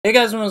Hey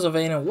guys, I'm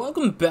RozaldVaneGAME and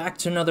welcome back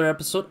to another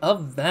episode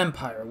of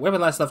Vampyr. Where we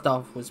last left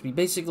off was we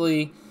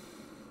basically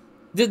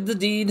did the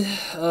deed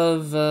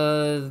of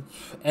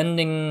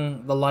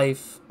ending the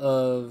life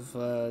of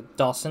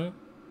Dawson,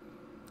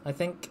 I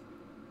think.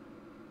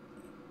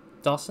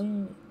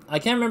 Dawson? I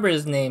can't remember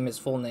his name, his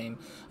full name.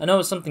 I know it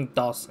was something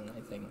Dawson, I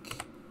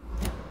think.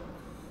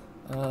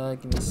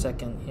 Give me a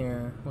second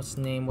here. What's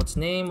the name? What's the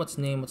name?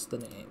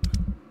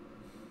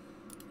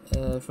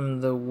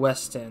 From the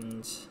West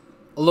End.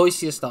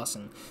 Aloysius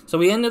Dawson. So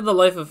we ended the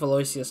life of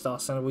Aloysius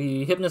Dawson.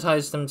 We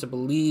hypnotized him to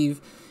believe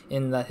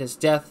in that his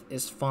death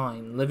is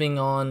fine. Living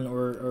on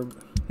or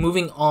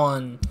moving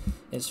on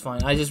is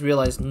fine. I just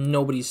realized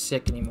nobody's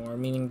sick anymore.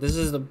 Meaning this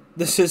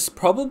is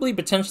probably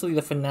potentially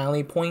the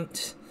finale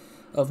point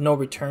of no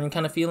return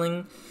kind of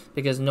feeling,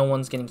 because no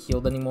one's getting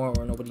healed anymore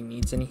or nobody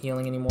needs any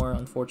healing anymore,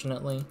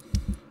 unfortunately.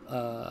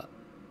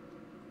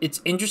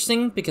 It's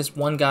interesting because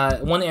one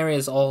area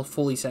is all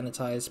fully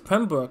sanitized.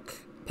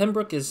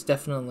 Pembroke is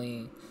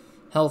definitely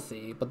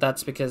healthy, but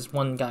that's because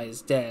one guy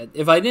is dead.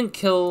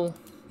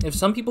 If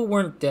some people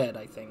weren't dead,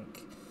 I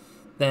think,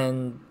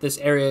 then these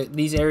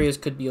areas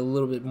could be a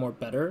little bit more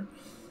better.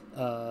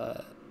 If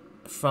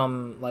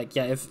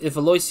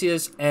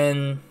Aloysius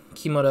and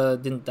Kimura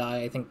didn't die,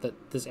 I think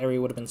that this area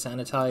would have been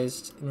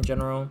sanitized in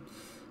general.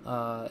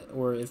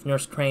 Or if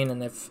Nurse Crane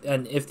and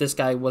if this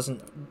guy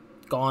wasn't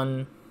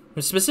gone,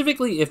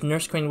 specifically if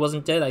Nurse Crane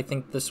wasn't dead, I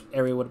think this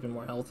area would have been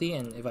more healthy.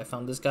 And if I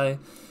found this guy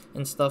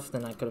and stuff,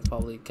 then I could have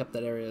probably kept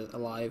that area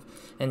alive.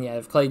 And yeah,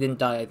 if Clay didn't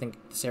die, I think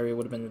this area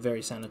would have been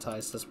very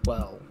sanitized as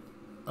well.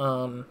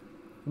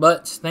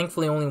 But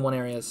thankfully only one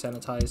area is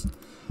sanitized.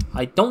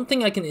 I don't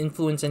think I can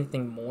influence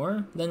anything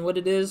more than what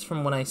it is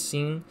from what I've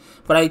seen,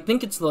 but I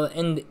think it's the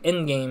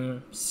end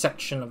game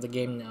section of the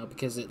game now,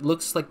 because it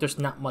looks like there's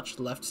not much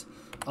left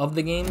of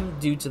the game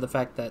due to the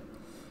fact that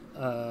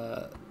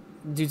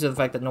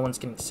no one's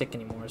getting sick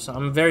anymore. So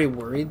I'm very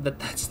worried that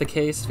that's the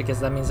case, because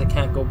that means I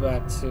can't go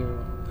back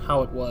to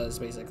how it was,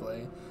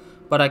 basically.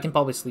 But I can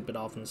probably sleep it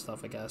off and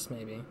stuff, I guess,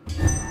 maybe.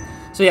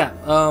 So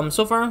yeah,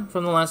 so far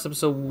from the last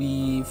episode,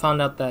 we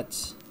found out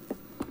that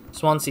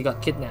Swansea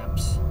got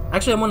kidnapped.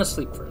 Actually, I want to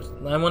sleep first.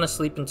 I want to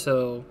sleep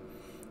until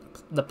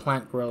the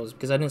plant grows,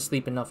 because I didn't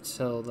sleep enough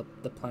till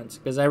the plants,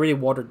 because I already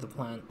watered the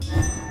plant.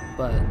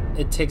 But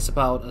it takes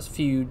about a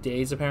few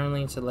days,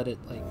 apparently, to let it,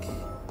 like,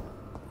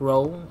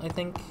 grow, I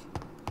think,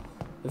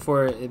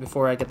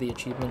 before I get the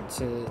achievement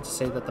to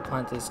say that the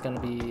plant is going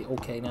to be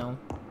okay now.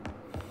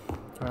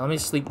 Alright, let me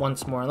sleep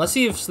once more. Let's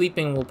see if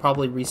sleeping will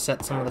probably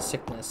reset some of the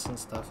sickness and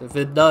stuff. If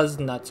it does,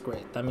 then that's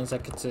great. That means I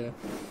get to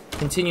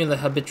continue the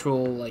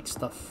habitual, like,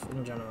 stuff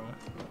in general.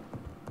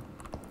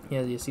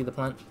 Yeah, you see the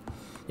plant?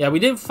 Yeah, we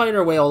did fight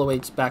our way all the way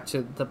back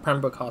to the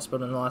Pembroke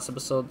Hospital in the last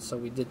episode, so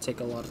we did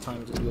take a lot of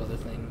time to do other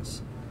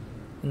things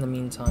in the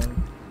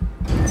meantime.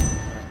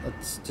 Alright,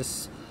 let's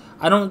just...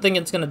 I don't think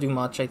it's going to do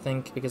much, I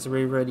think, because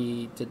we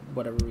already did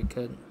whatever we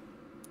could.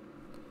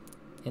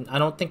 And I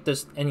don't think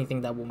there's anything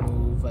that will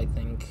move, I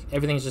think.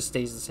 Everything just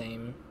stays the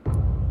same.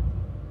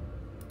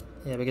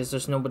 Yeah, because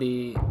there's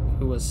nobody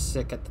who was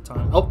sick at the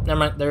time. Oh, never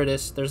mind. There it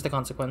is. There's the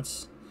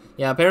consequence.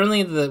 Yeah,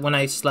 apparently when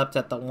I slept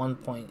at that one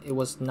point, it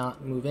was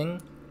not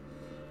moving.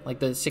 Like,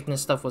 the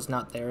sickness stuff was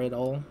not there at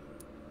all.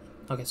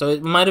 Okay, so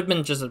it might have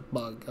been just a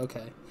bug.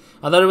 Okay.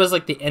 I thought it was,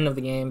 like, the end of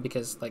the game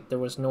because, like, there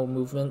was no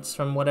movements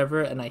from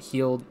whatever, and I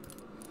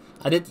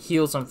did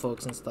heal some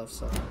folks and stuff,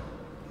 so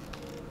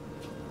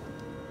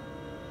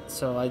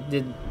I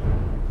did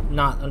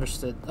not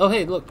understood. Oh,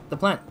 hey, look, the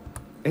plant.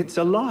 It's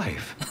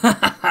alive.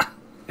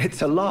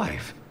 It's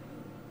alive.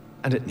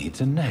 And it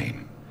needs a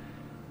name.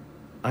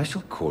 I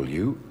shall call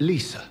you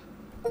Lisa.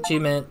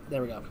 Achievement.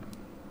 There we go.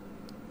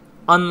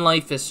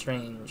 Unlife is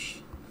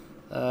strange.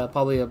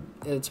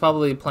 It's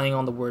probably playing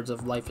on the words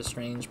of life is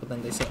strange, but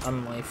then they say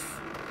unlife.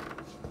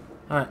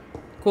 Alright,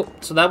 cool.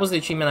 So that was the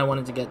achievement I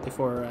wanted to get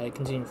before I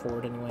continued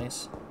forward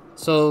anyways.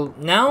 So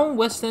now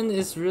West End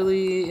is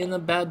really in a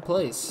bad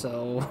place,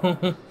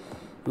 so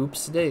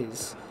oops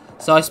days.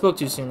 So I spoke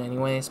too soon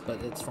anyways,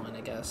 but it's fine,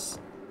 I guess.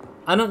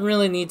 I don't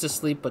really need to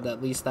sleep, but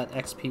at least that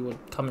XP would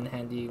come in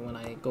handy when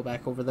I go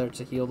back over there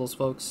to heal those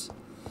folks.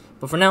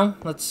 But for now,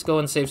 let's go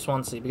and save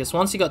Swansea, because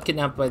Swansea got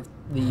kidnapped by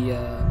the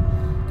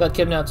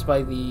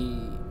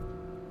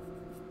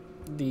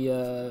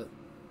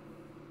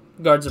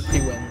guards of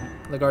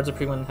Priwen. The guards of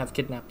Priwen have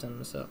kidnapped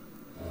him, so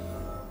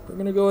we're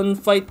gonna go and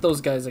fight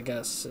those guys, I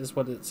guess, is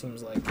what it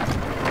seems like.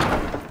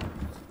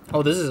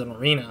 Oh, this is an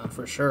arena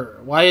for sure.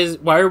 Why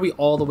are we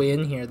all the way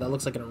in here? That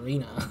looks like an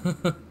arena.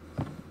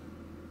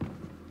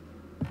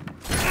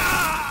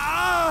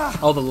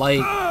 Oh, the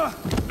light.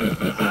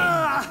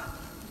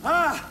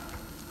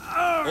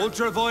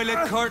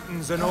 Ultraviolet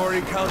curtains and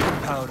Ori calcium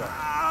powder.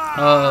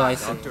 Oh, I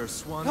see. Dr.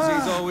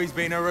 Swansea's always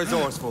been a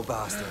resourceful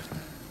bastard.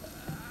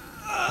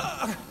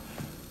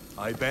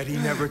 I bet he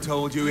never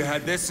told you he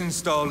had this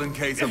installed in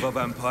case of a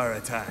vampire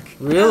attack.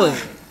 Really?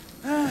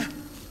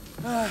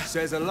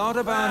 Says a lot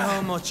about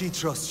how much he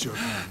trusts your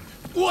kind.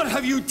 What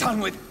have you done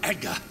with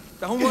Edgar?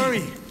 Don't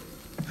worry.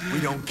 We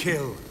don't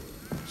kill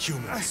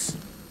humans.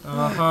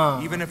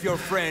 Even if your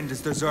friend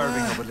is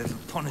deserving of a little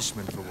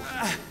punishment for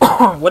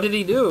what? What did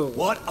he do?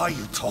 What are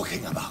you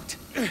talking about?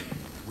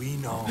 We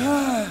know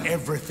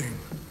everything.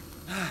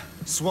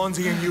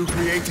 Swansea and you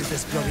created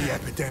this bloody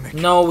epidemic.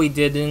 No, we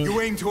didn't.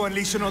 You aim to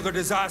unleash another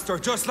disaster,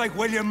 just like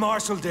William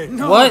Marshall did.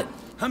 No, What?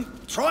 I'm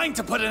trying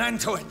to put an end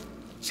to it,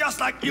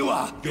 just like you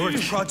are. You're the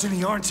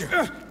progeny, aren't you?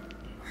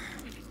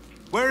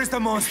 Where is the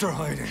monster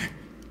hiding?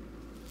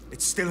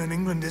 It's still in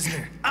England, isn't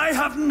it? I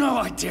have no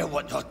idea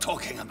what you're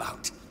talking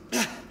about.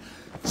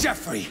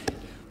 Jeffrey,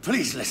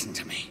 please listen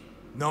to me.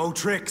 No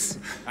tricks.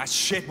 That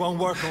shit won't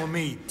work on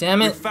me.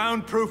 Damn it. You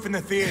found proof in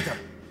the theater.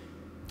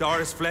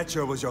 Doris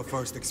Fletcher was your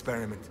first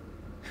experiment.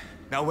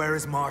 Now where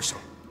is Marshall?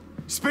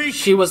 Speak!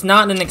 She was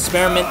not an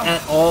experiment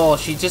at all.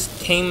 She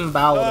just came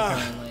about,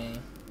 apparently.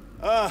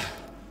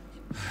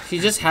 She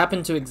just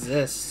happened to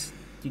exist.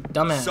 You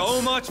dumbass.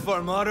 So much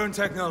for modern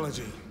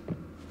technology.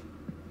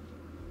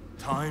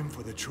 Time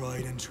for the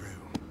tried and true.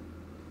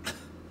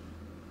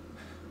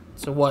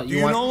 So what, Do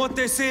you know what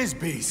this is,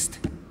 Beast?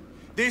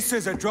 This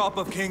is a drop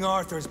of King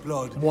Arthur's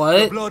blood. What?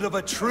 The blood of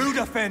a true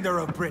defender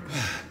of Britain.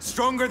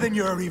 Stronger than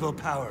your evil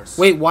powers.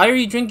 Wait, why are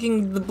you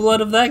drinking the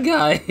blood of that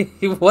guy?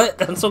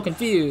 What? I'm so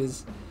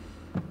confused.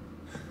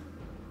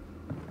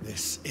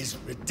 This is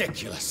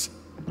ridiculous.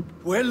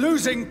 We're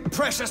losing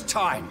precious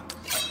time.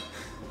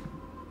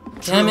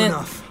 Damn True it.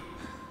 enough.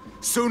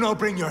 Soon I'll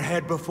bring your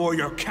head before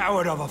your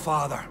coward of a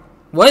father.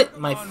 What?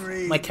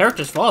 My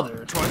character's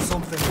father? Try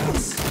something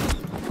else.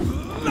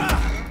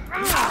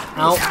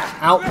 Ow.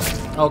 Ow.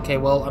 Okay,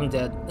 well, I'm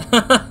dead.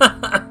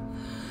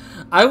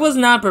 I was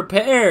not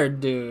prepared,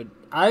 dude.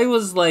 I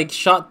was, like,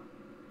 shot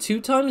 2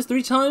 times,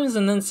 3 times,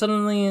 and then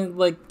suddenly,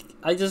 like,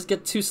 I just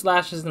get 2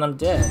 slashes and I'm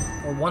dead.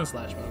 Or 1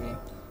 slash, maybe.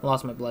 I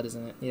lost my blood,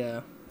 isn't it?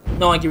 Yeah.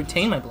 No, I can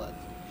retain my blood.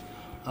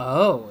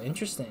 Oh,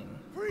 interesting.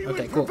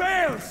 Okay, cool.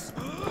 There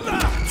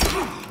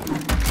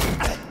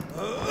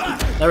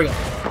we go.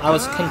 I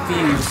was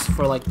confused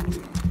for, like,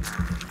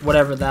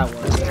 whatever that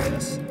was, I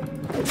guess.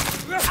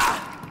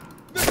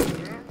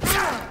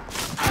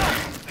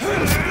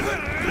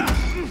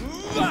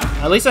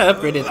 At least I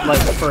upgraded, like,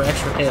 for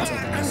extra hits, I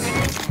guess.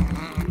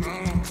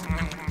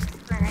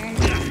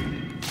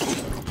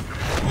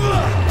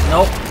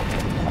 Nope.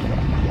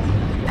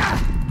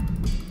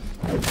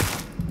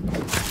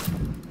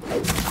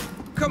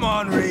 Come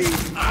on, Reed.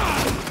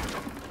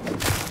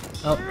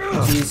 Oh,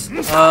 jeez.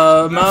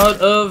 I'm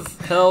out of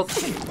health.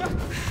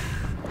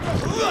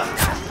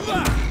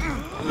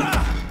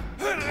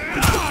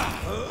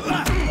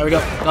 There we go.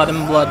 Got him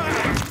in blood.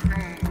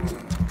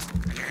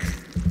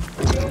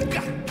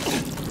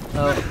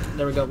 Oh,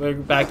 there we go. We're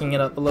backing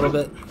it up a little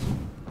bit.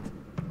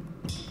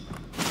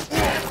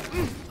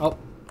 Oh.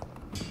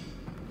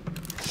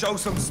 Show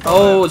some style.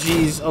 Oh,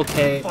 jeez.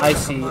 Okay, I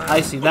see.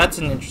 I see. That's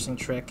an interesting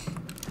trick.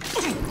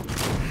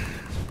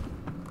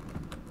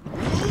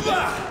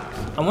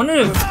 I wonder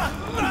if...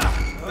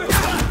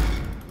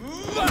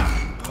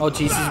 Oh,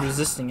 jeez, he's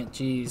resisting it.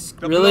 Jeez.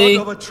 The Really?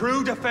 blood of a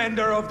true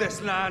defender of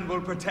this land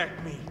will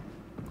protect me.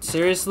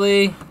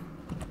 Seriously?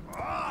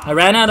 I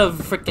ran out of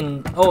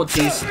freaking... Oh,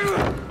 jeez.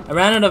 I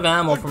ran out of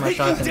ammo for my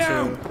shotgun,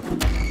 too.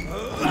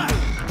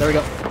 There we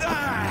go.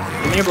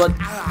 Give me your blood.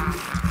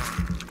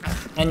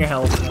 And your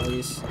health, at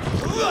least.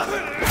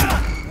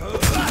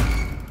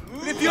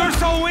 If you're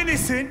so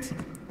innocent,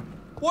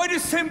 why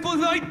does simple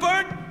light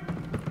burn?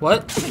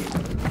 What?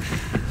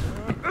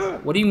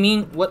 What do you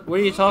mean? What are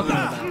you talking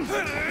about?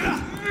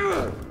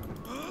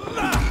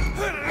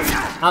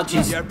 Oh,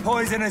 jeez. Your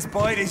poisonous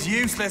bite is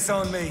useless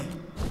on me.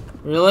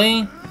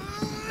 Really?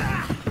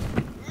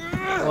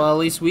 Well, at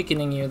least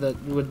weakening you,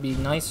 that would be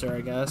nicer,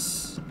 I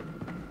guess.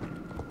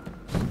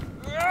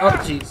 Oh,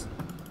 jeez.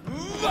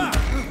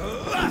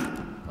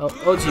 Oh,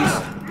 jeez.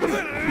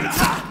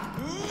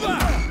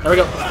 There we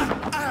go.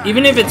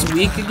 Even if it's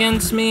weak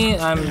against me,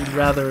 I'm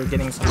rather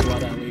getting some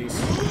blood at least.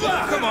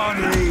 Come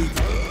on, Reed.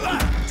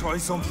 Try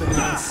something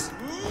else.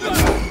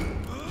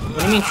 What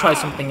do you mean try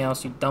something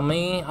else, you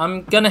dummy?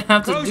 I'm gonna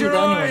have to Close do your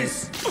that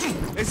eyes.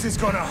 anyways. This is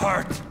gonna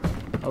hurt.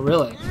 Oh,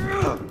 really?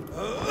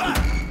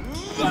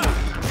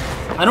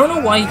 I don't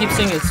know why he keeps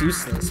saying it's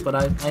useless, but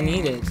I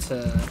need it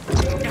to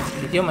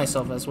heal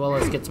myself as well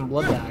as get some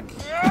blood back.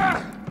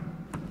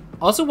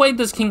 Also, why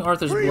does King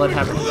Arthur's blood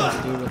have anything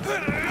to do with it?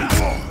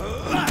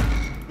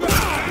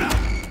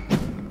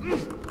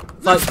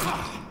 Fight!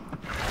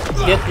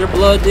 Get your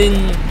blood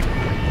in!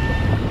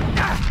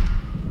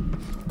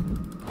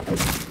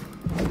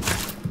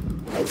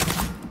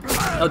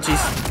 Oh,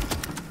 jeez.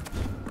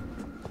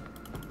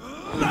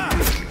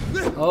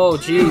 Oh,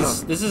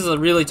 jeez. This is a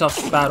really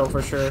tough battle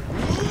for sure.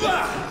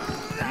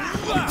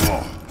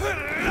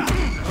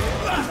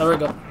 There we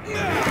go.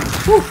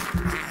 Whew.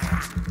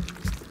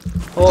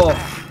 Oh.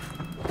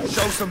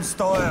 Show some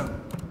style.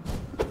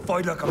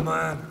 Fight like a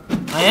man.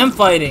 I am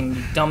fighting,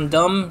 you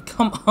dum-dum.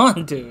 Come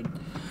on, dude.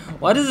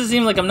 Why does it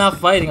seem like I'm not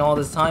fighting all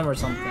this time or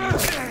something?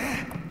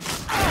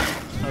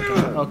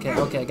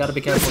 Okay. Gotta be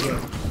careful here.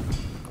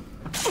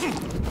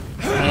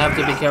 I have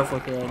to be careful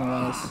here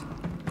anyways.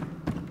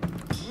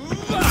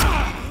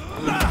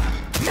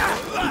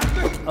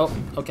 Oh,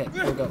 okay,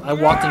 there we go. I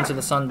walked into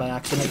the sun by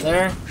accident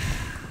there.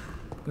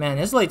 Man,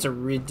 his lights are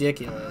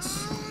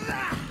ridiculous.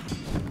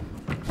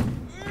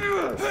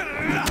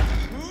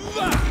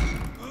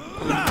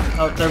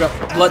 Oh, there we go.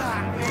 Blood.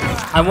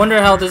 I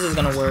wonder how this is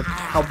gonna work.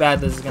 How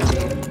bad this is gonna be.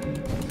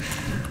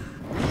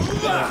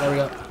 Alright, there we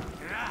go.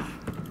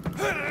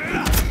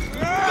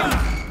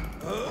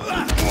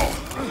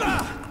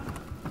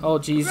 Oh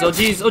jeez, oh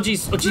jeez, oh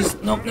jeez, oh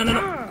jeez. No, no, no,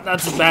 no.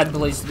 That's a bad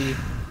place to be.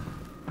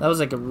 That was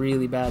like a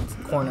really bad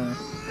corner.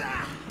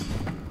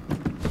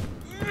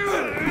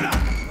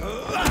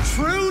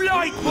 True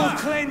light will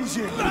cleanse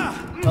you.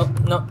 Oh,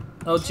 no.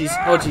 Oh jeez,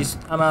 oh jeez.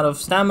 I'm out of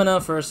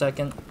stamina for a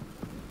second.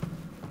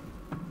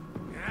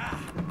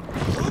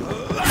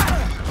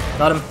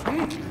 Got him.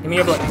 Give me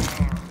your blood.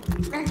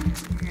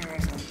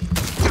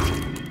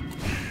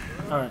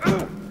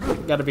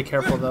 Alright. Gotta be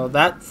careful though.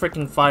 That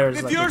freaking fires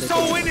If like you're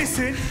ridiculous. so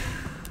innocent,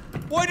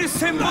 why does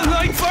simple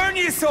light burn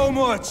you so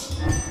much?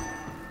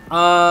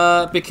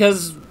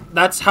 Because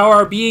that's how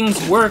our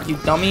beings work, you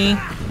dummy.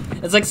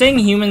 It's like saying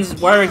humans,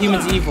 why are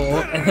humans evil?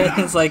 And then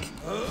it's like,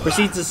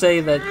 proceeds to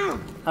say that,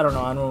 I don't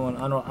know, I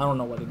don't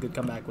know what a good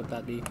comeback would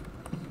that be.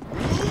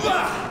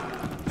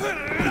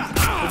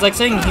 It's like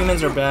saying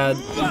humans are bad,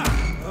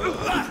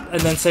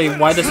 and then say,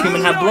 why does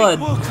human have blood?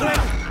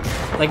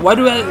 Like, why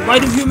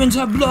do humans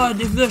have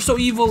blood if they're so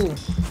evil?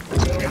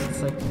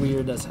 It's like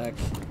weird as heck.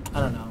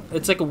 I don't know.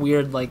 It's like a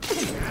weird, like,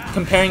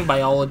 comparing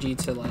biology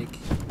to like,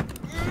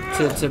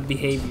 to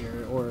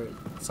behavior or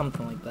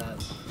something like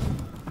that.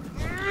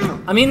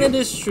 I mean, it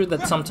is true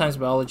that sometimes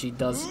biology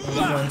does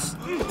influence.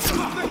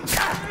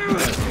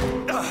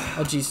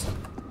 Oh jeez.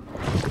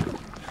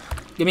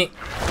 Give me.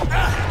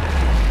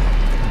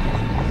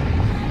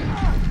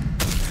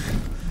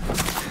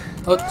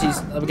 Oh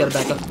jeez, we gotta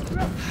back up.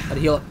 Gotta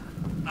heal up.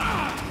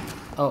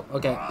 Oh,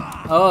 okay.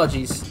 Oh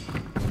jeez.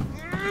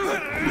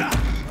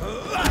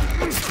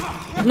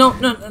 No,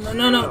 no, no,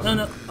 no, no, no,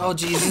 no. Oh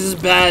jeez, this is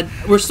bad.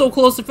 We're so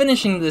close to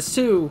finishing this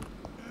too.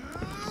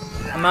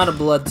 I'm out of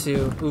blood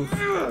too. Oof.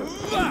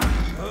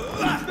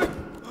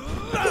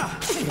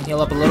 Can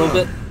heal up a little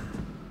bit.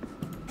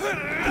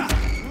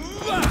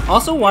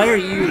 Also, why are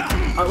you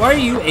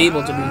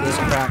able to do this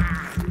crap?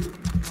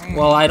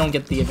 Well, I don't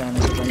get the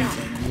advantage of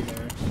anything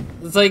either.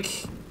 It's like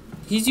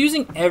he's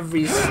using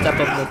every step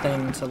of the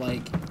thing to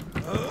like.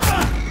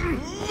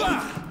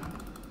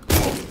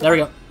 There we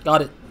go.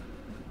 Got it.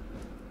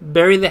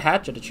 Bury the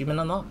hatchet. Achievement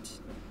unlocked.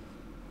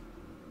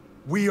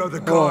 We are the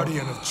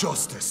guardian of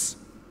justice.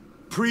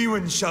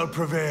 Priwen shall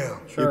prevail.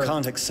 Sure. You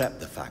can't accept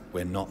the fact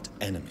we're not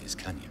enemies,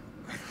 can you?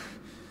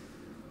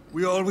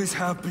 We always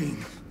have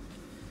been,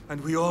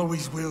 and we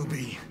always will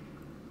be.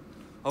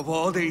 Of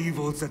all the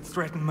evils that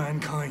threaten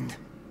mankind,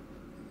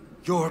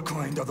 your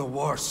kind are the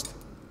worst.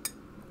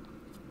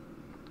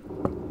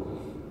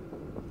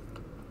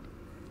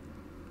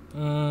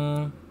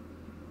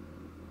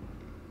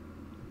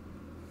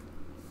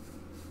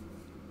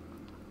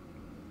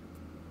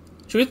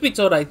 Truth be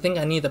told, I think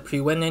I need the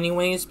Priwen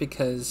anyways,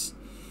 because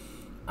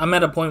I'm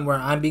at a point where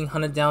I'm being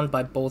hunted down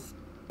by both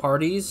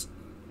parties.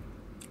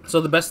 So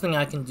the best thing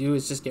I can do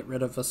is just get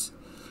rid of us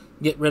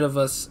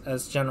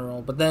as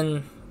general. But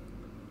then,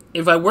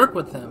 if I work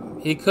with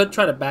him, he could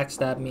try to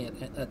backstab me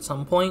at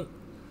some point,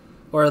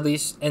 or at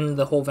least end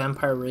the whole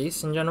vampire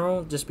race in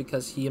general, just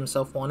because he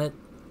himself wanted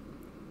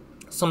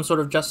some sort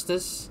of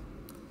justice.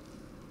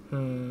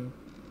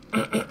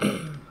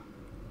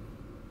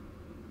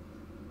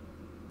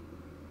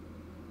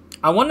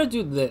 I want to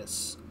do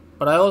this,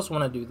 but I also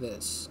want to do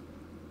this.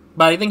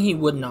 But I think he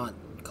would not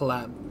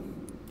collab.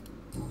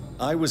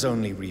 I was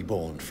only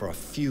reborn for a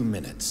few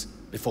minutes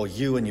before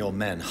you and your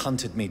men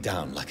hunted me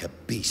down like a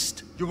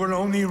beast. You were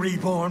only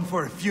reborn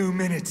for a few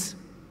minutes,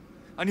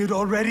 and you'd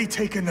already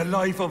taken the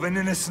life of an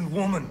innocent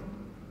woman.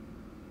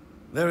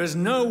 There is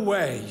no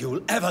way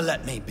you'll ever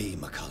let me be,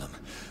 McCullum.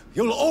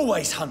 You'll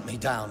always hunt me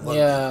down, won't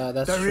you? Yeah,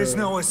 that's true. There is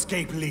no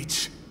escape,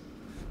 Leech.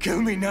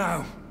 Kill me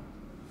now,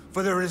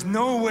 for there is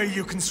no way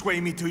you can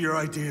sway me to your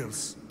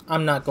ideals.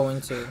 I'm not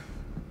going to.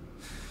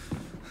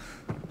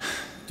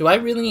 Do I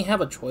really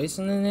have a choice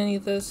in any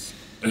of this?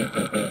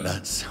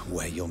 That's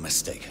where you're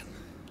mistaken.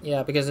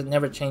 Yeah, because it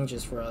never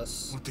changes for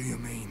us. What do you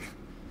mean?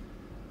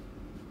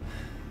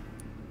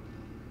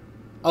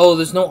 Oh,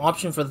 there's no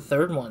option for the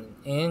third one.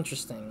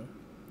 Interesting.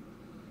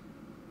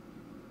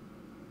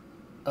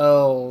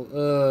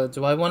 Oh,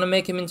 do I want to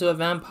make him into a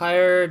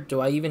vampire? Do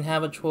I even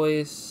have a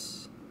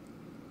choice?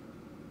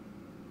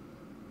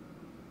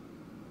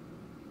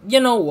 You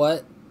know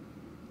what?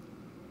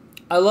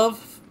 I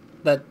love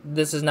that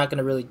this is not going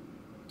to really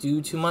do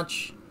too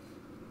much,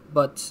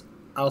 but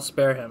I'll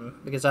spare him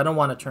because I don't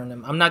want to turn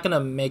him. I'm not going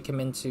to make him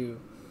into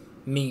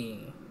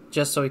me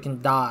just so he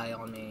can die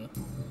on me.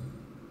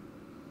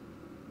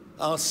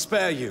 I'll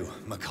spare you,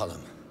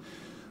 McCullum.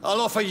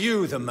 I'll offer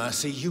you the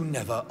mercy you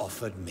never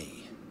offered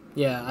me.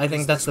 Yeah, I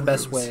think that's the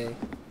best way.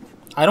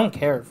 I don't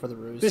care for the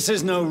ruse. This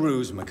is no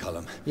ruse,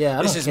 McCullum. Yeah,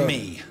 I This don't is care.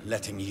 me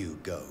letting you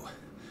go.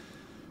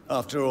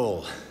 After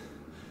all,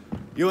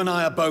 you and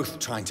I are both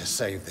trying to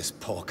save this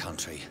poor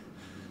country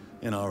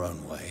in our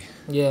own way.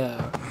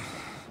 Yeah.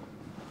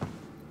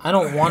 I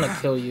don't want to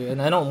kill you,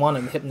 and I don't want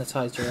to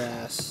hypnotize your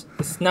ass.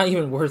 It's not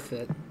even worth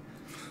it.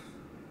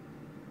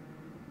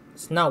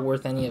 It's not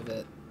worth any of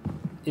it.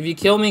 If you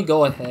kill me,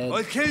 go ahead.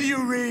 I'll kill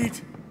you, Reed.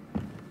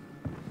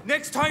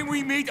 Next time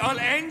we meet, I'll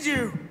end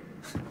you.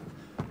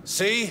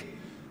 See?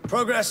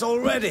 Progress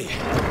already.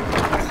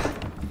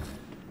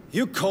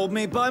 You called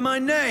me by my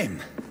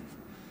name.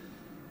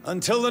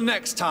 Until the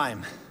next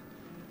time.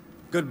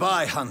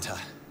 Goodbye, Hunter.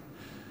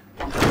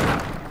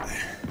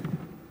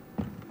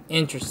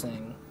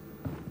 Interesting.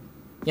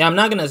 Yeah, I'm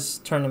not gonna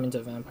turn him into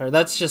a vampire.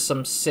 That's just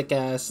some sick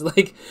ass,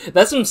 like,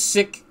 that's some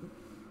sick,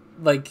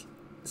 like,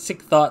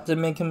 sick thought to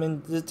make him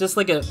in, just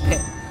like a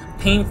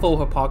painful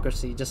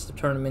hypocrisy just to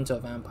turn him into a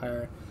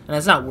vampire. And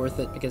it's not worth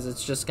it because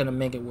it's just gonna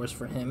make it worse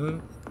for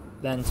him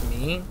than to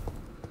me.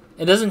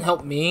 It doesn't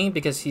help me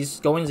because he's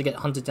going to get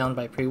hunted down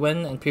by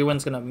Priwen, and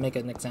Priwen's gonna make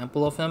an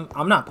example of him.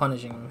 I'm not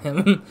punishing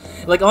him.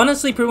 Like,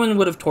 honestly, Priwen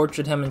would have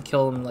tortured him and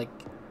killed him, like,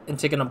 and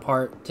taken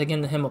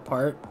him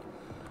apart.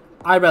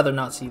 I'd rather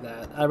not see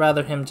that. I'd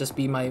rather him just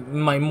be my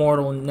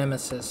mortal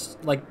nemesis,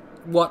 like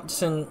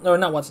Watson, or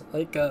not Watson,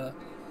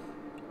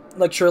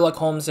 like Sherlock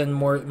Holmes and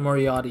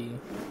Moriarty,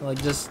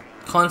 like just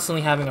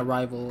constantly having a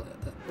rival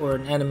or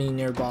an enemy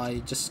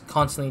nearby, just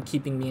constantly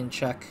keeping me in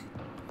check.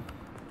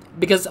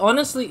 Because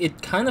honestly,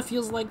 it kind of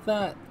feels like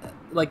that,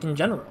 like in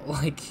general.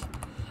 Like,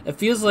 it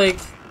feels like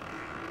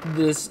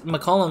this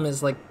McCullum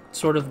is like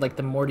sort of like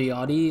the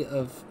Moriarty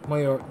of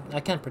I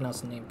can't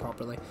pronounce the name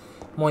properly.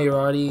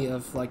 Moriarty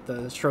of like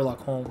the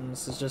Sherlock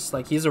Holmes. It's just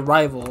like he's a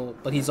rival,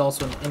 but he's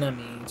also an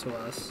enemy to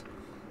us.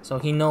 So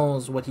he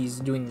knows what he's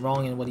doing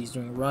wrong and what he's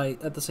doing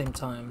right at the same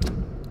time.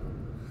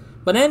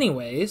 But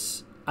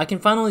anyways, I can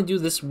finally do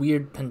this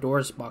weird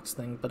Pandora's box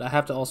thing, but I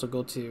have to also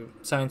go to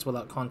Science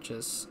Without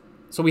Conscious.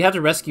 So we have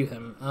to rescue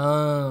him.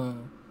 Oh.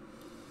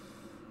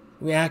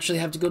 We actually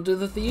have to go to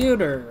the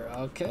theater.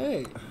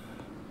 Okay.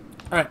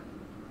 Alright.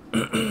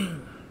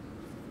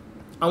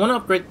 I want to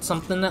upgrade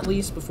something at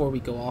least before we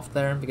go off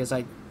there, because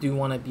I do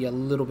want to be a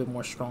little bit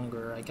more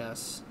stronger, I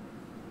guess.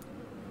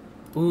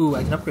 Ooh,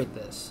 I can upgrade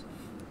this.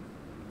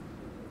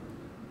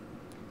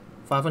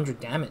 500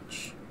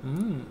 damage.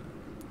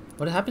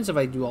 What happens if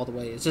I do all the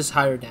way? It's just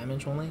higher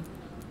damage only.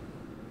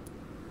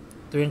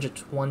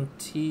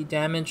 320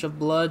 damage of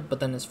blood, but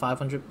then it's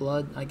 500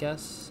 blood, I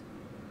guess.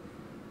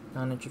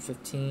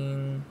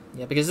 915.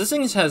 Yeah, because this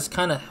thing has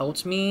kind of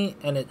helped me,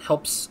 and it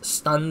helps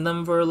stun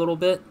them for a little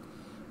bit.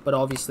 But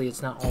obviously,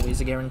 it's not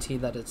always a guarantee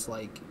that it's,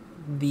 like,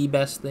 the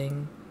best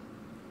thing.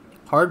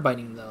 Hard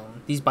biting, though.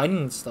 These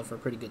biting stuff are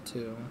pretty good,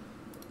 too.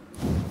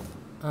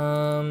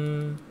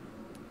 Darn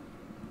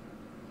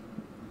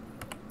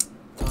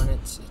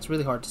it. It's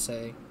really hard to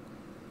say.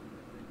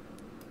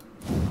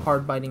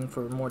 Hard biting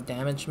for more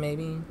damage,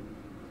 maybe?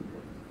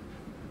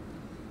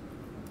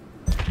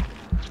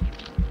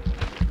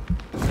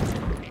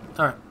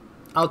 Alright.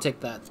 I'll take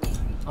that.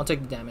 I'll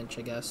take the damage,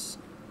 I guess.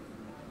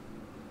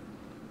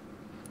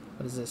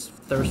 What is this?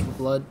 Thirst for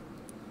blood?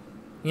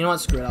 You know what?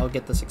 Screw it. I'll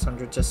get the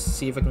 600 just to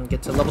see if I can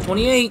get to level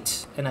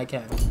 28. And I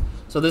can.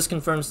 So this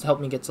confirms to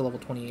help me get to level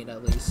 28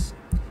 at least.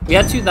 We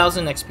had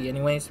 2,000 XP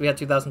anyways. We had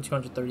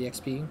 2,230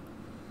 XP.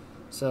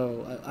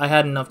 So I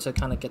had enough to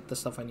kind of get the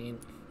stuff I need.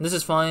 This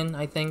is fine,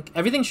 I think.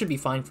 Everything should be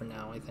fine for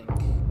now, I think.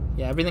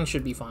 Yeah, everything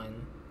should be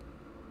fine.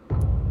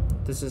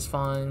 This is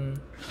fine.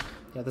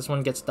 Yeah, this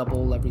one gets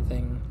double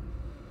everything.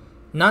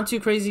 Not too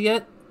crazy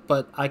yet.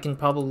 But I can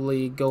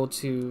probably go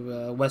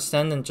to West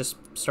End and just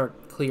start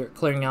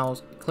clearing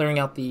out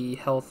the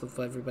health of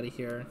everybody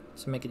here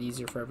to make it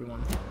easier for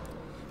everyone.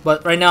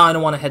 But right now I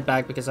don't want to head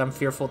back because I'm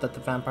fearful that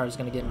the vampire is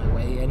going to get in my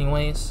way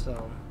anyways.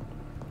 So,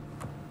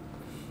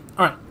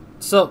 alright,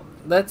 so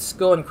let's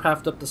go and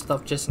craft up the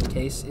stuff just in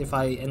case if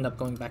I end up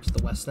going back to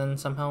the West End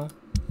somehow.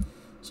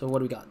 So what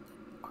do we got?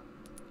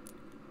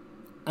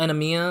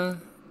 Anemia,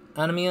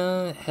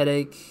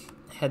 headache,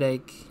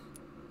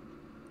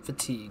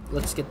 fatigue.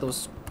 Let's get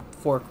those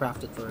 4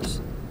 crafted first.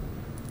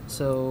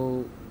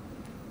 So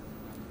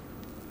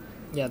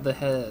yeah,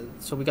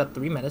 so we got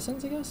 3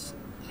 medicines, I guess.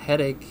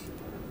 Headache,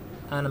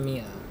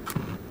 anemia.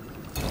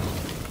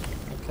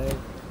 Okay,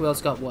 who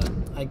else got what?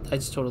 I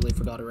just totally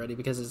forgot already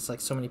because it's like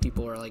so many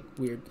people are like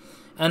weird.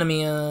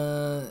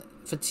 Anemia,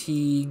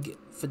 fatigue,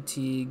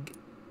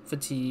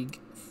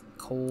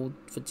 cold,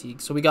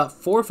 fatigue. So we got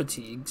 4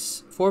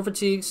 fatigues,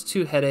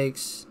 2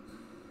 headaches,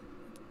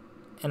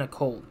 and a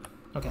cold.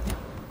 Okay.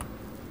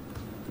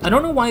 I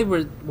don't know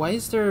why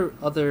is there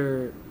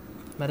other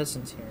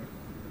medicines here?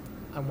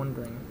 I'm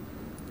wondering.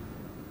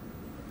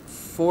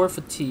 4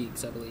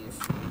 fatigues, I believe.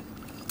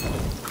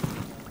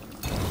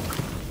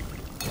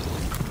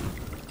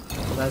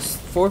 So that's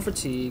 4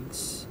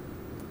 fatigues.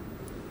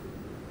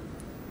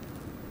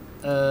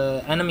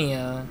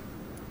 Anemia.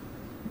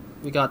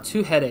 We got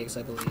 2 headaches,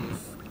 I believe.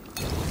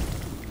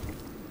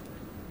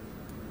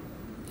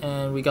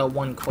 And we got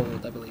 1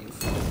 cold, I believe.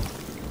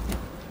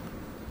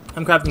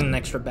 I'm crafting an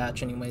extra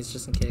batch anyways,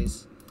 just in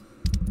case.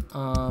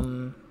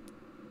 2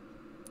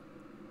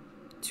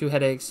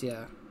 headaches,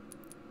 yeah.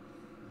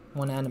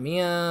 1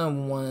 anemia,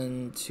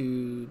 1,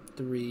 2,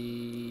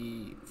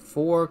 3,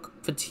 4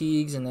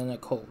 fatigues, and then a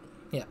cold.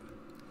 Yeah.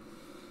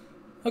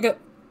 Okay.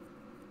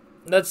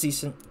 That's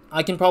decent.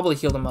 I can probably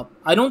heal them up.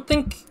 I don't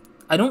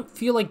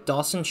feel like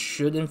Dawson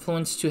should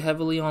influence too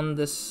heavily on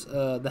this,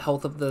 the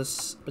health of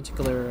this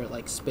particular,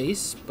 like,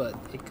 space, but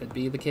it could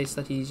be the case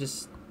that he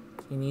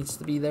needs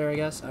to be there, I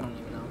guess. I don't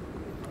even know.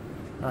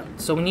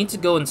 Alright, so we need to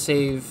go and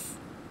save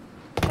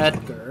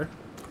Edgar,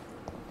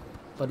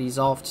 but he's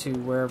off to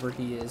wherever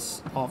he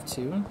is off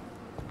to.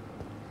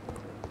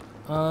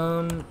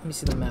 Let me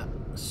see the map.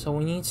 So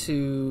we need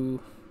to...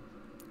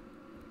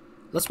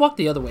 Let's walk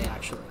the other way,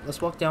 actually.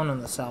 Let's walk down in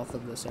the south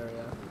of this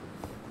area.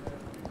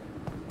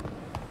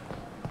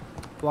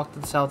 Walk to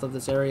the south of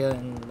this area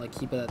and, like,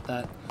 keep it at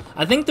that.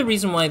 I think the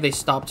reason why they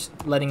stopped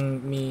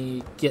letting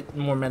me get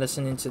more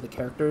medicine into the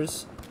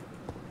characters...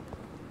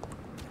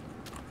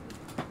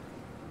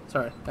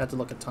 Sorry, I had to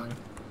look at time.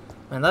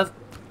 Man, that...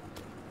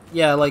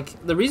 Yeah,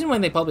 like, the reason why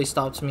they probably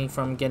stopped me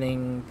from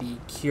getting the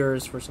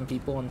cures for some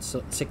people on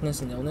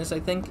sickness and illness, I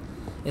think,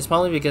 is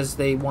probably because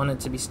they wanted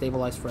to be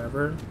stabilized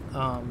forever,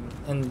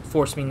 and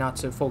forced me not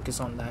to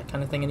focus on that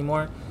kind of thing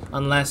anymore,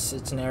 unless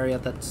it's an area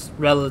that's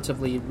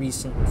relatively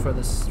recent for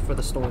the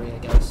story, I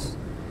guess.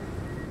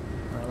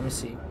 Alright, let me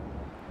see.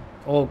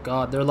 Oh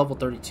god, they're level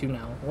 32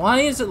 now.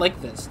 Why is it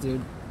like this,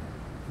 dude?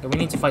 Okay, we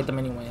need to fight them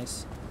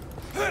anyways.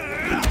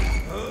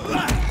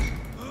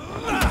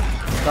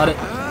 Got it.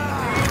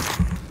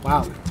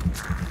 Wow.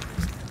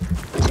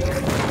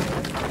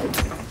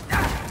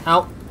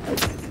 Ow.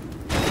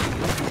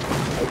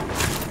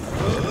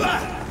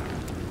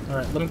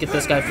 Alright, let me get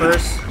this guy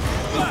first.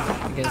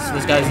 Because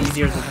this guy's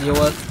easier to deal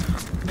with.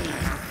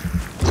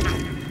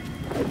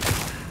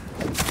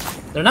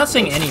 They're not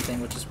saying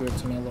anything, which is weird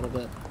to me a little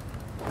bit.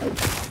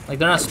 Like,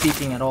 they're not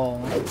speaking at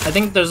all. I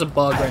think there's a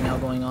bug right now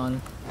going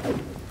on.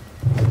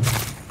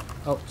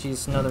 Oh,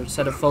 jeez, another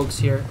set of folks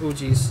here. Oh,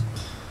 jeez.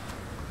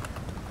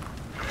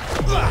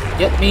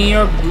 Get me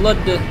your blood.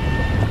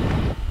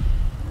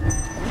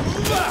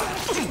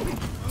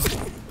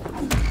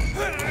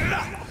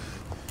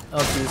 Oh,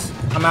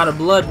 jeez. I'm out of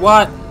blood.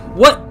 What?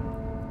 What?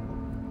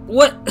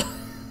 What?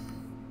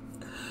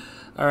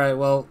 Alright,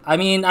 well, I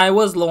mean, I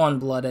was low on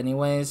blood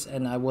anyways,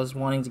 and I was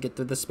wanting to get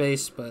through the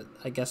space, but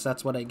I guess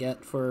that's what I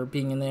get for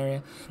being in the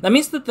area. That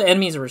means that the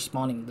enemies are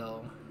respawning,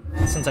 though,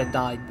 since I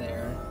died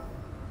there.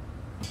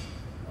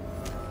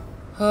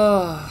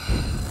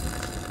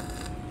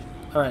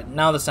 Alright,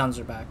 now the sounds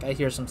are back. I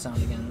hear some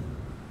sound again.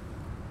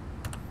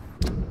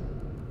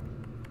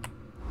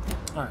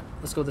 Alright,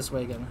 let's go this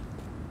way again.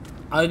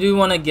 I do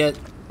want to get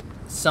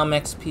some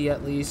XP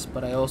at least,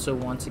 but I also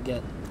want to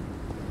get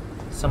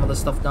some of the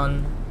stuff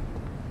done.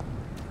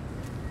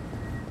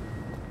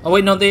 Oh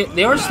wait, no,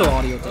 they are still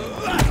audio dead.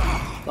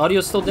 The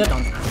audio's still dead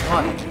on them.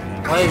 Why?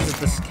 Why is it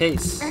this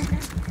case?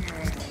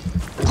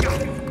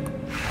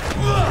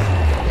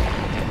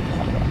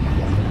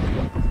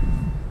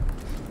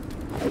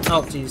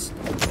 Oh, jeez.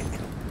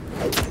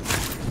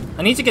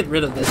 I need to get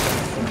rid of this guy.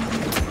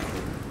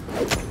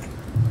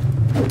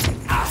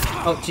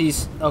 Oh,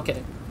 jeez.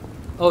 Okay.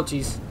 Oh,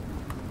 jeez.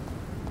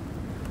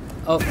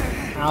 Oh,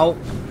 ow.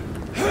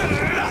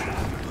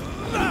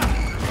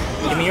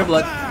 Give me your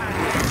blood.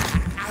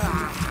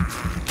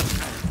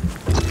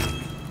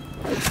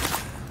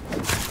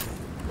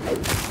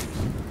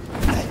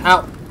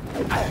 Ow.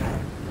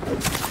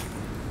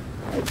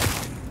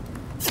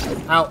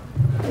 Ow.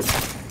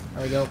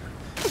 There we go.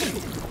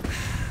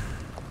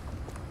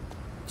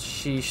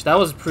 Sheesh, that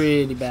was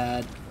pretty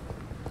bad.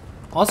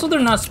 Also, they're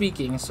not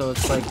speaking, so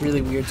it's like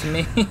really weird to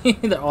me.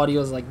 The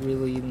audio is like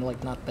really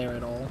like not there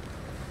at all.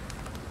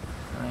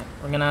 Alright,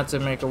 we're gonna have to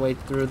make our way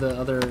through the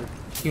other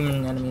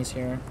human enemies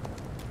here.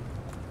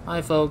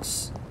 Hi,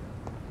 folks.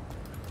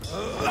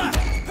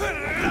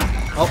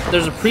 Oh,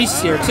 there's a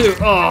priest here too.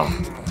 Oh.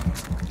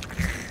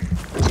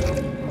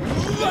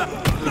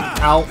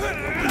 Ow.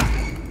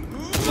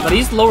 But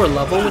he's lower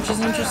level, which is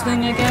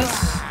interesting, I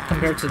guess,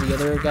 compared to the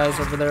other guys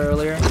over there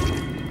earlier.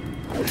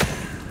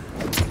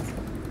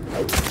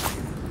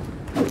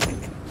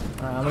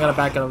 I'm gonna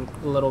back up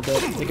a little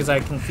bit because I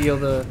can feel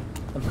the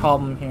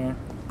problem here.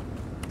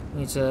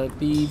 Need to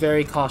be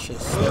very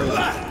cautious. There we go.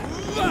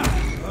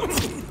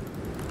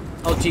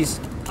 Oh jeez.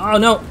 Oh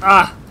no!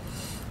 Ah!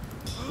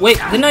 Wait,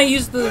 didn't I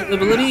use the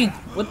ability?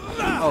 What?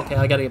 Okay,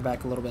 I gotta get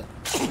back a little bit.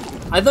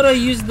 I thought I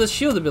used the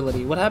shield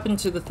ability. What happened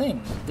to the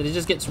thing? Did it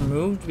just get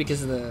removed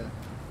because the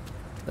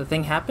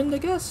thing happened, I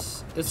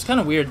guess? It's kind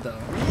of weird though.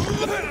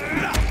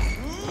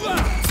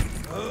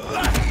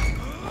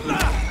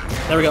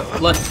 There we go.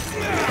 Blood.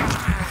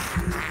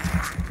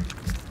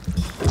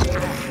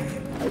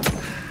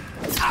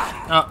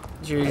 Oh,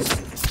 jeez.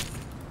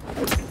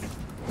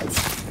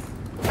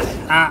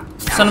 Ah,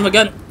 son of a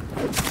gun.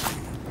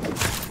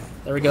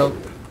 There we go.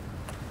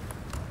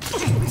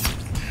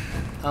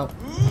 Oh.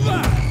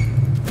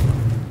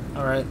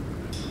 Alright.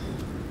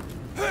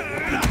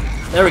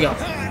 There we go.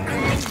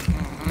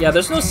 Yeah,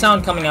 there's no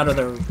sound coming out of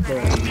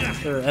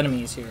their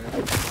enemies here.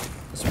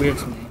 It's weird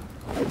to me.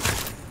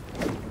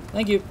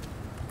 Thank you.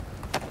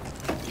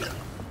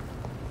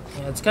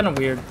 Yeah, it's kind of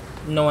weird.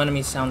 No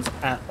enemy sounds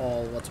at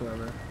all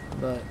whatsoever.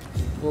 But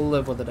we'll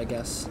live with it, I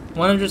guess.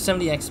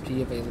 170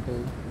 XP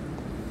available.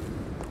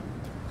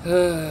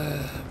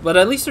 But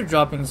at least they're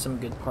dropping some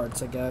good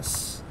parts, I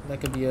guess. That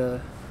could be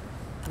a...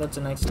 That's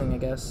a nice thing, I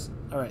guess.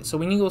 Alright, so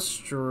we need to go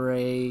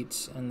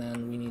straight, and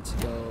then we need to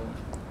go...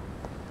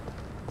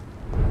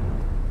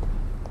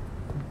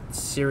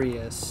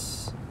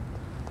 Serious.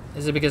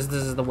 Is it because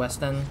this is the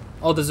West End?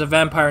 Oh, there's a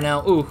vampire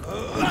now. Ooh.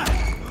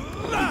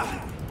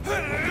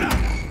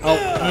 Oh.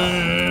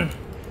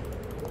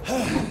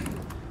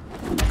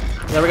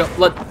 There we go.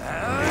 Blood.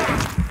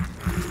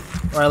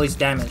 Or at least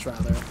damage,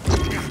 rather.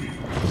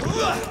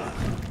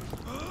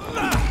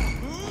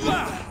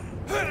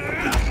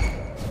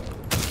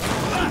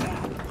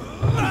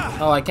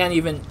 Oh, I can't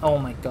even... Oh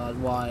my god,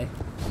 why?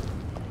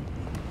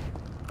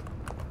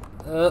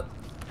 I'm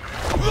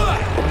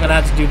gonna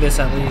have to do this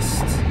at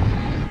least.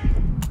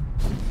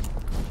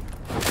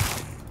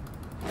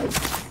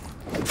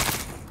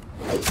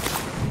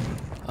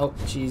 Oh,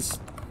 jeez.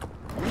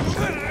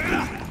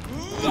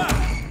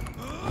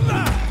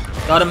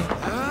 Got him.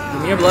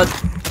 Give me your blood.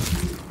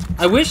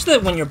 I wish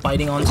that when you're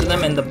biting onto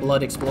them and the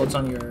blood explodes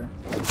on your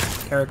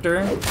character,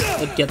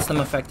 it gets them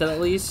affected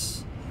at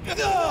least.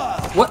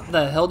 What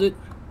the hell, dude?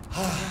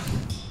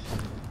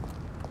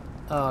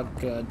 Oh,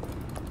 good.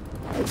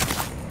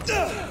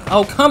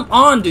 Oh, come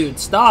on, dude.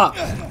 Stop.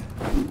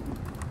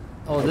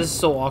 Oh, this is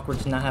so awkward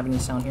to not have any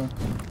sound here.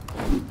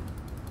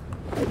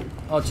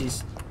 Oh,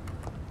 jeez.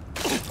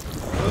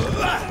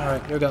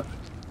 Alright, here we go.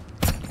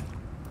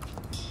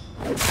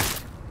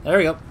 There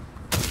we go.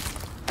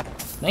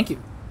 Thank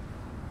you.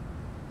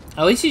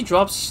 At least he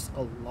drops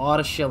a lot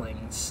of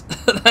shillings.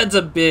 That's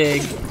a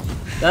big,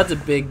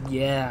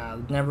 yeah,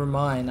 never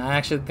mind. I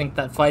actually think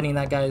that fighting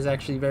that guy is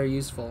actually very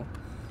useful.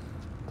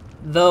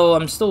 Though,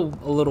 I'm still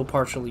a little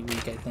partially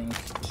weak, I think.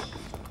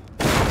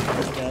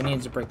 Okay, I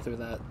need to break through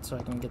that so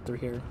I can get through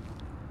here.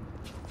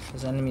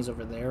 There's enemies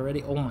over there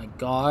already. Oh my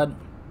god.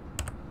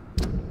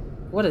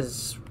 What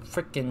is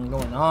freaking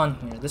going on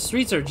here? The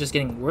streets are just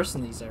getting worse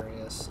in these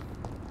areas.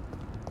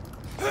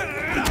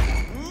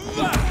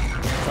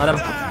 Got him.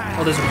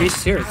 Oh, there's a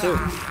beast here, too.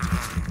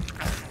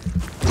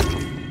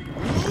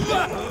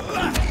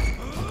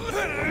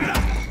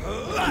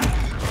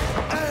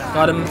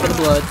 Got him for the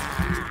blood.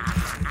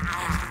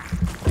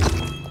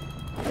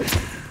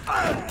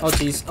 Oh,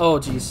 jeez. Oh,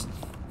 jeez.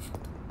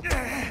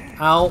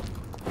 Ow.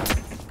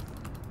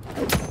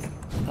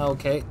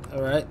 Okay,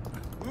 alright.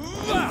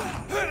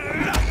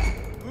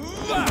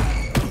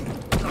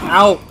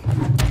 Ow!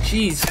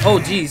 Jeez. Oh,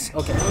 jeez.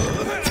 Okay.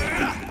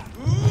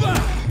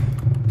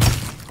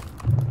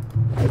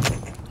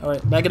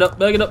 Alright, back it up,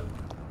 back it up.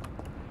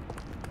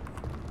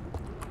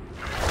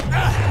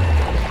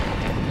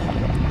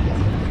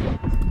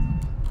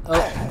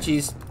 Oh,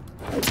 jeez.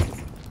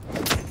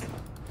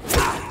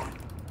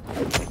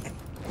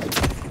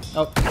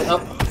 Oh, oh,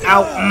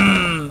 ow.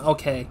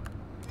 Okay.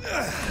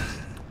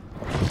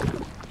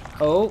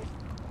 Oh.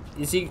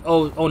 Is he?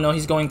 Oh, oh no,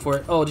 he's going for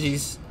it. Oh,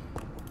 jeez.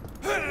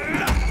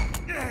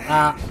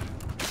 Ah.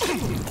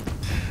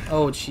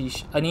 Oh,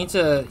 sheesh. I need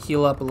to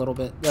heal up a little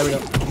bit. There we go.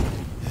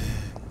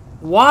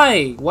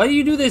 Why? Why do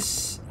you do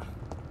this?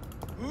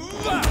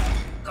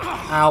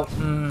 Ow.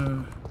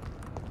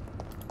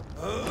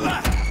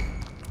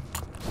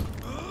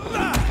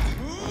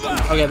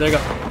 Okay, there you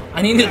go.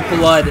 I needed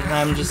blood, and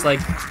I'm just like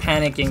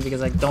panicking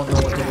because I don't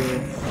know what to do.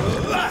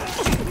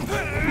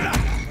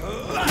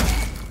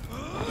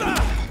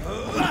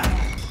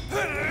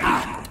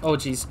 Oh,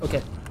 jeez.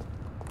 Okay.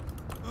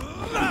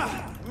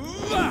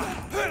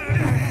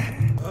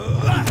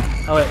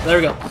 Oh, wait. There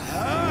we go.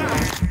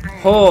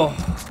 Oh,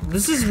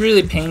 this is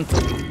really painful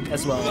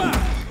as well.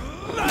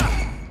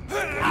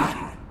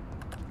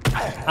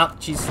 Oh,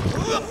 jeez.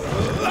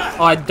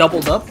 Oh, I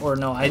doubled up? Or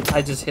no, I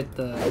just hit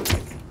the...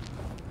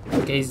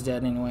 Okay, he's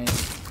dead anyway.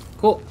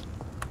 Cool.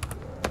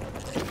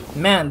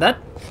 Man,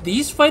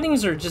 these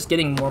fightings are just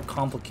getting more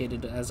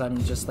complicated as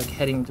I'm just like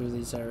heading through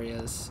these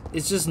areas.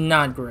 It's just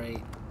not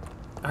great.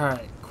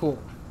 Alright,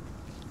 cool.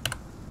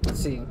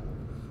 Let's see.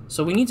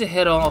 So we need to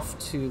head off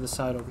to the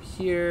side over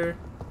here.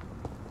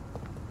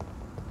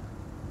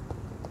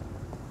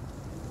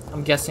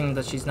 I'm guessing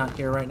that she's not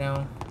here right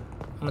now.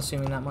 I'm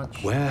assuming that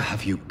much. Where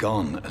have you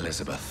gone,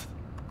 Elizabeth?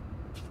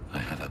 I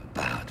have a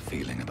bad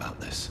feeling about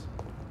this.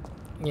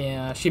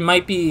 Yeah, she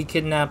might be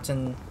kidnapped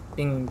and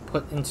being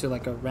put into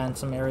like a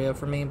ransom area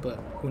for me, but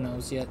who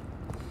knows yet.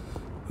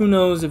 Who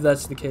knows if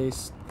that's the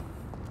case.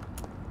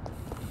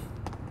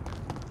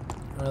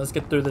 Alright, let's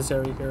get through this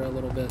area here a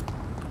little bit.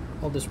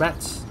 Oh, there's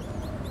rats.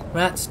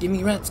 Rats, give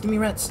me rats, give me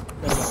rats. There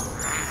we go.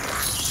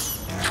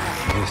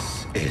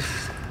 This is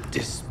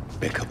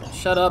despicable.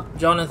 Shut up,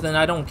 Jonathan,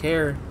 I don't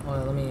care. Oh,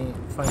 let me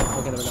find it.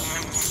 Okay, there we go.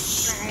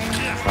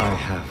 I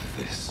have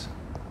this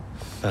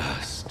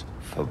thirst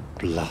for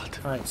blood.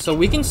 Alright, so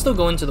we can still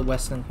go into the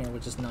West End here,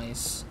 which is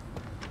nice.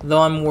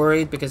 Though I'm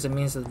worried because it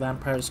means that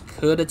vampires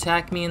could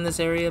attack me in this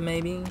area,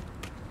 maybe.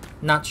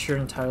 Not sure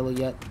entirely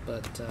yet,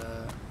 but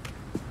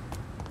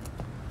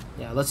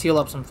yeah, let's heal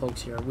up some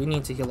folks here. We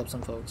need to heal up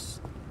some folks.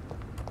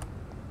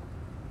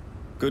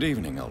 Good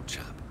evening, old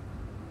chap.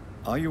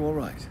 Are you all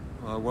right?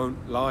 I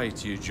won't lie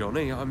to you,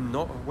 Johnny. I'm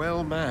not a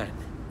well man.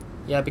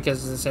 Yeah,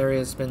 because this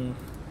area's been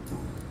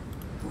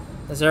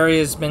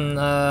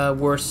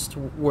worst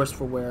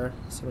for wear.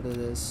 That's what it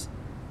is.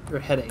 Your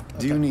headache. Okay.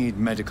 Do you need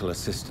medical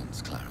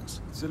assistance,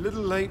 Clarence? It's a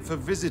little late for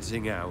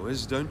visiting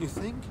hours, don't you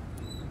think?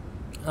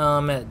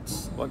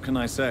 Meds. What can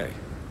I say?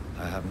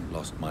 I haven't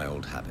lost my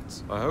old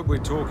habits. I hope we're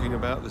talking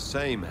about the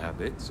same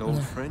habits,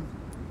 old friend.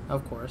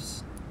 Of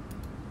course.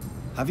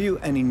 Have you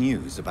any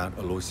news about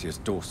Aloysius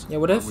Dawson? Yeah,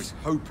 what I if? was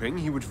hoping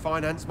he would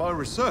finance my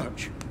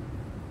research.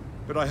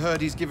 But I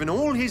heard he's given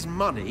all his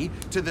money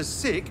to the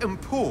sick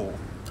and poor.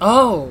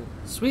 Oh,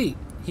 sweet.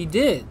 He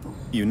did.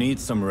 You need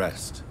some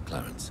rest,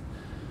 Clarence.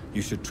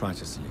 You should try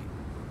to sleep.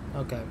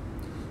 Okay.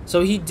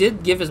 So he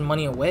did give his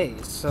money away,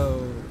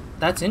 so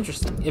that's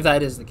interesting, if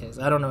that is the case.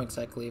 I don't know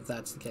exactly if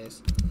that's the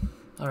case.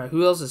 Alright,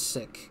 who else is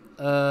sick?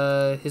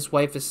 His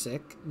wife is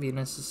sick.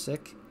 Venus is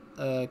sick.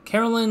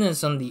 Carolyn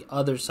is on the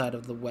other side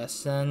of the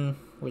West End,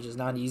 which is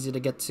not easy to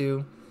get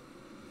to.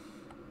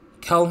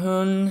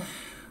 Calhoun,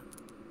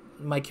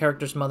 my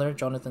character's mother,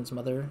 Jonathan's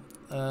mother.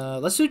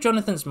 Let's do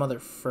Jonathan's mother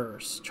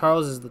first.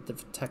 Charles is the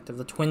detective.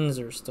 The twins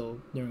are still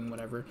doing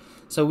whatever.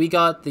 So we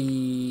got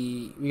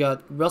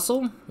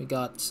Russell, we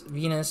got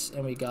Venus,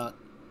 and we got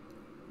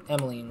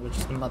Emmeline, which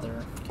is the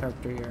mother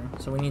character here.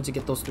 So we need to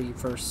get those three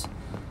first.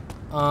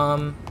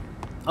 I'll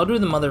do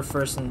the mother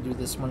first and do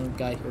this one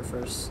guy here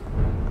first.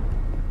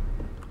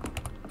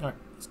 Alright,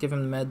 let's give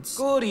him the meds.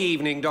 Good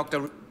evening,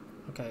 Dr.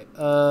 Okay,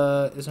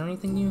 is there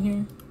anything new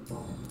here?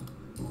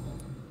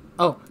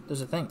 Oh,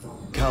 there's a thing.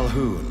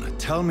 Calhoun,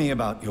 tell me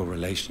about your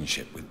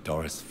relationship with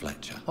Doris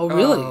Fletcher. Oh,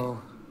 really? Oh,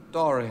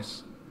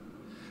 Doris.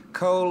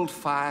 Cold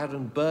fire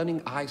and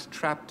burning ice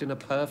trapped in a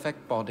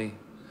perfect body.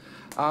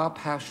 Our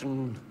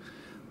passion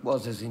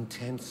was as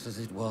intense as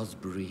it was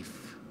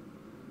brief.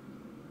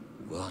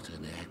 What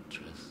an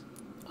actress.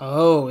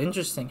 Oh,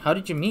 interesting. How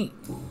did you meet?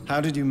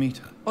 How did you meet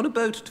her? On a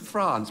boat to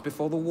France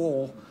before the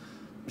war.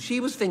 She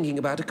was thinking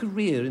about a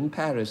career in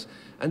Paris,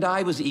 and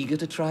I was eager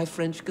to try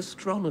French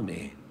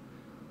gastronomy.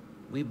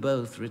 We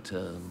both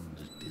returned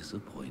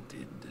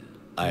disappointed.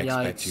 I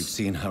expect Yikes. you've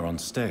seen her on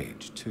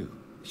stage, too.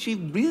 She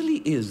really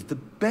is the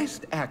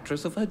best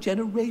actress of her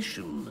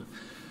generation.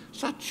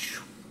 Such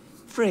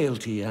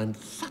frailty and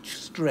such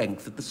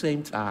strength at the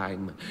same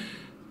time.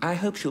 I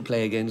hope she'll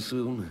play again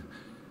soon.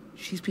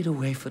 She's been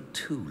away for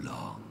too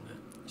long.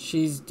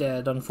 She's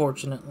dead,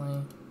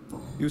 unfortunately.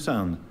 You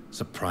sound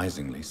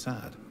surprisingly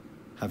sad.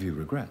 Have you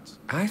regrets?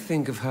 I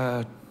think of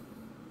her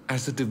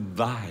as a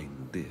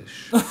divine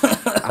dish.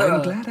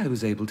 I'm glad I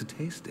was able to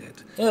taste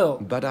it. Ew.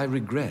 But I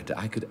regret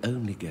I could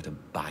only get a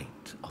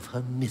bite of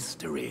her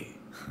mystery.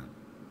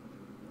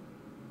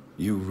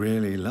 You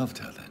really loved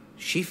her, then?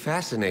 She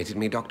fascinated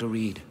me, Dr.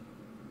 Reed.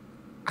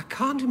 I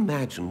can't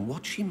imagine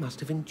what she must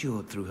have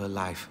endured through her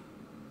life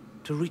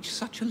to reach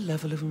such a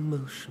level of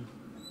emotion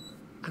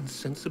and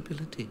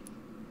sensibility.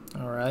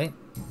 Alright.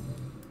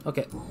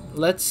 Okay,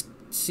 let's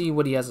see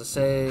what he has to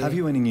say. Have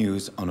you any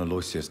news on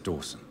Aloysius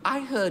Dawson? I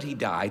heard he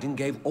died and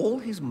gave all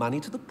his money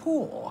to the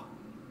poor.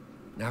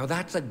 Now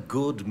that's a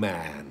good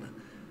man.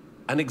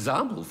 An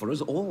example for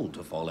us all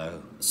to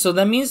follow. So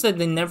that means that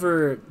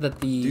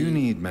Do you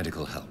need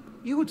medical help?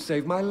 You would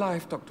save my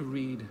life, Dr.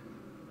 Reed.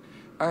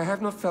 I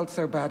have not felt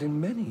so bad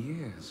in many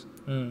years.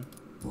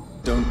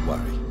 Don't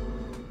worry.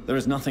 There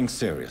is nothing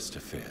serious to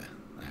fear.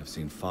 I have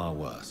seen far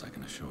worse, I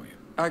can assure you.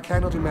 I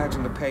cannot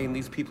imagine the pain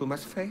these people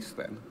must face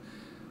then.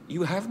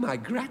 You have my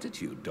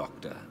gratitude,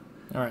 Doctor.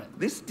 Alright.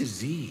 This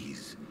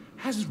disease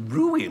has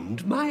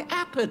ruined my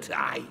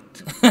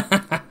appetite.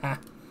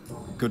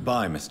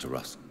 Goodbye, Mr.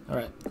 Russell.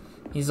 Alright.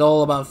 He's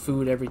all about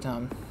food every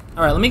time.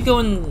 Alright, let me go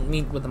and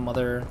meet with the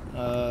mother,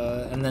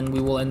 and then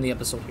we will end the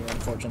episode here,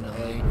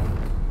 unfortunately.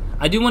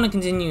 I do want to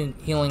continue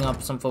healing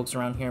up some folks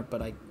around here,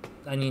 but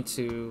I need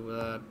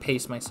to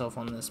pace myself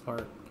on this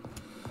part.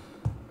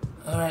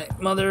 Alright,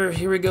 mother,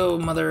 here we go,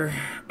 mother.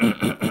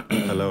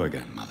 Hello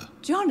again, Mother.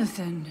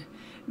 Jonathan,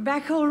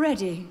 back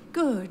already?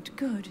 Good,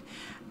 good.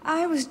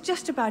 I was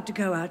just about to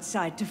go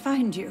outside to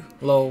find you.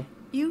 Low.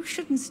 You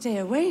shouldn't stay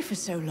away for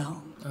so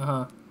long.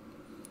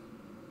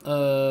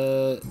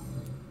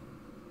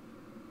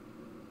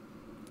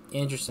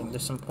 Interesting.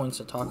 There's some points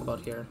to talk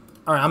about here.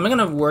 Alright, I'm not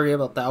gonna worry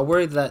about that. I'll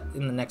worry that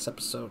in the next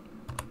episode.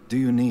 Do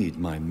you need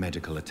my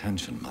medical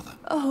attention, Mother?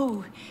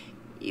 Oh,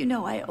 you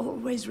know I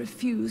always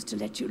refused to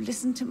let you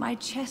listen to my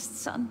chest,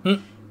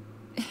 son.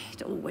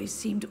 It always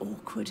seemed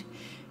awkward,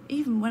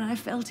 even when I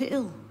felt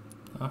ill.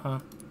 I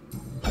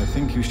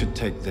think you should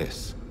take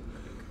this.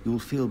 You'll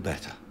feel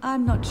better.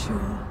 I'm not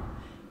sure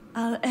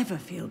I'll ever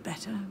feel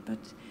better,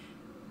 but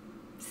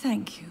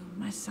thank you,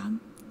 my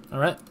son.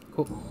 Alright,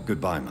 cool.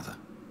 Goodbye, Mother.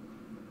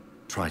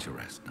 Try to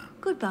rest now.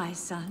 Goodbye,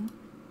 son.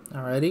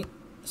 Alrighty,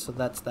 so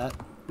that's that.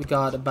 We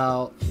got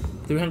about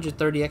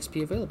 330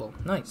 XP available.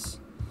 Nice.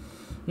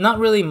 Not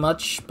really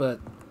much, but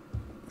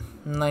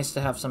nice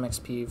to have some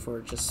XP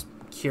for just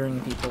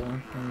curing people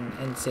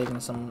and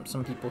saving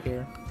some people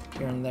here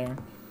and there.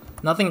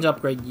 Nothing to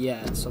upgrade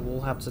yet, so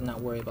we'll have to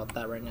not worry about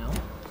that right now.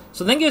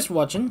 So thank you guys for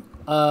watching.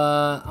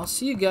 I'll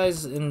see you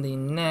guys in the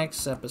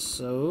next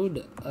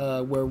episode,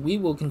 where we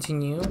will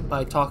continue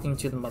by talking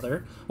to the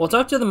mother. We'll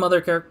talk to the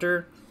mother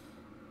character.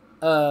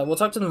 We'll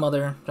talk to the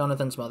mother,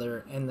 Jonathan's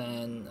mother, and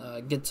then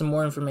get some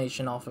more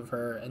information off of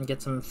her and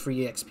get some free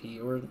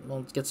XP, or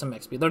we'll get some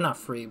XP. They're not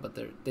free, but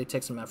they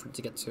take some effort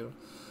to get to.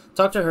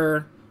 Talk to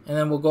her, and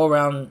then we'll go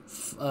around.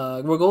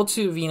 We'll go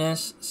to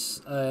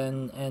Venus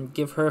and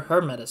give her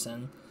her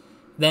medicine.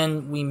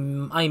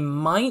 Then I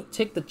might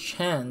take the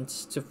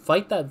chance to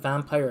fight that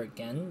vampire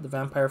again. The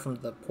vampire from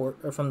the port,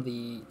 or from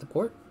the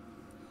port?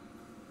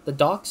 The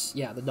docks?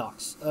 Yeah, the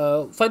docks.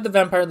 Fight the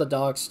vampire at the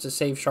docks to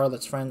save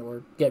Charlotte's friend,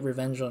 or get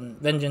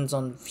vengeance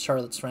on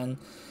Charlotte's friend.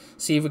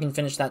 See if we can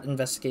finish that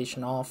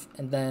investigation off.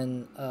 And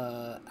then,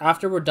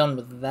 after we're done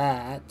with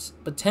that,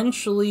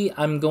 potentially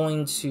I'm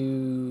going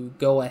to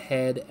go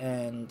ahead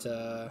and,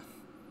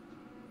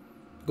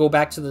 go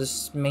back to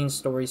this main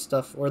story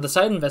stuff, or the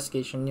side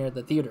investigation near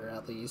the theater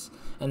at least,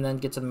 and then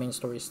get to the main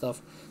story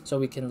stuff, so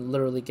we can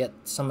literally get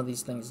some of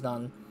these things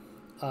done.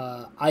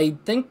 I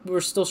think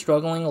we're still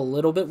struggling a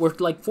little bit. We're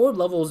like 4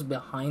 levels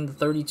behind the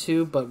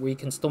 32, but we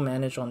can still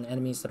manage on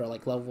enemies that are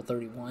like level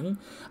 31.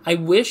 I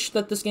wish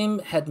that this game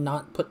had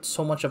not put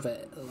so much of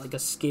a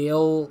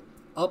scale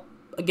up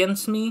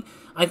against me.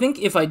 I think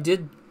if I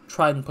did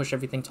try and push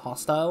everything to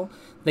hostile,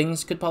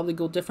 things could probably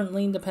go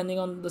differently depending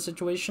on the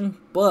situation.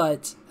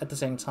 But at the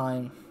same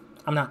time,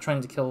 I'm not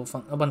trying to kill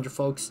a bunch of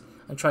folks.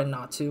 I'm trying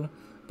not to,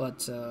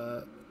 but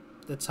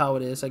that's how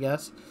it is, I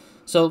guess.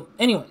 So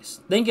anyways,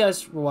 thank you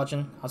guys for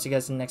watching. I'll see you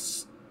guys in the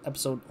next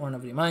episode or in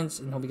Over Your Minds,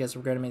 and hope you guys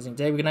have a great amazing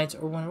day, good night,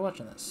 or when you're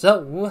watching this.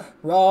 So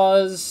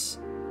Roz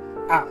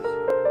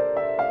out.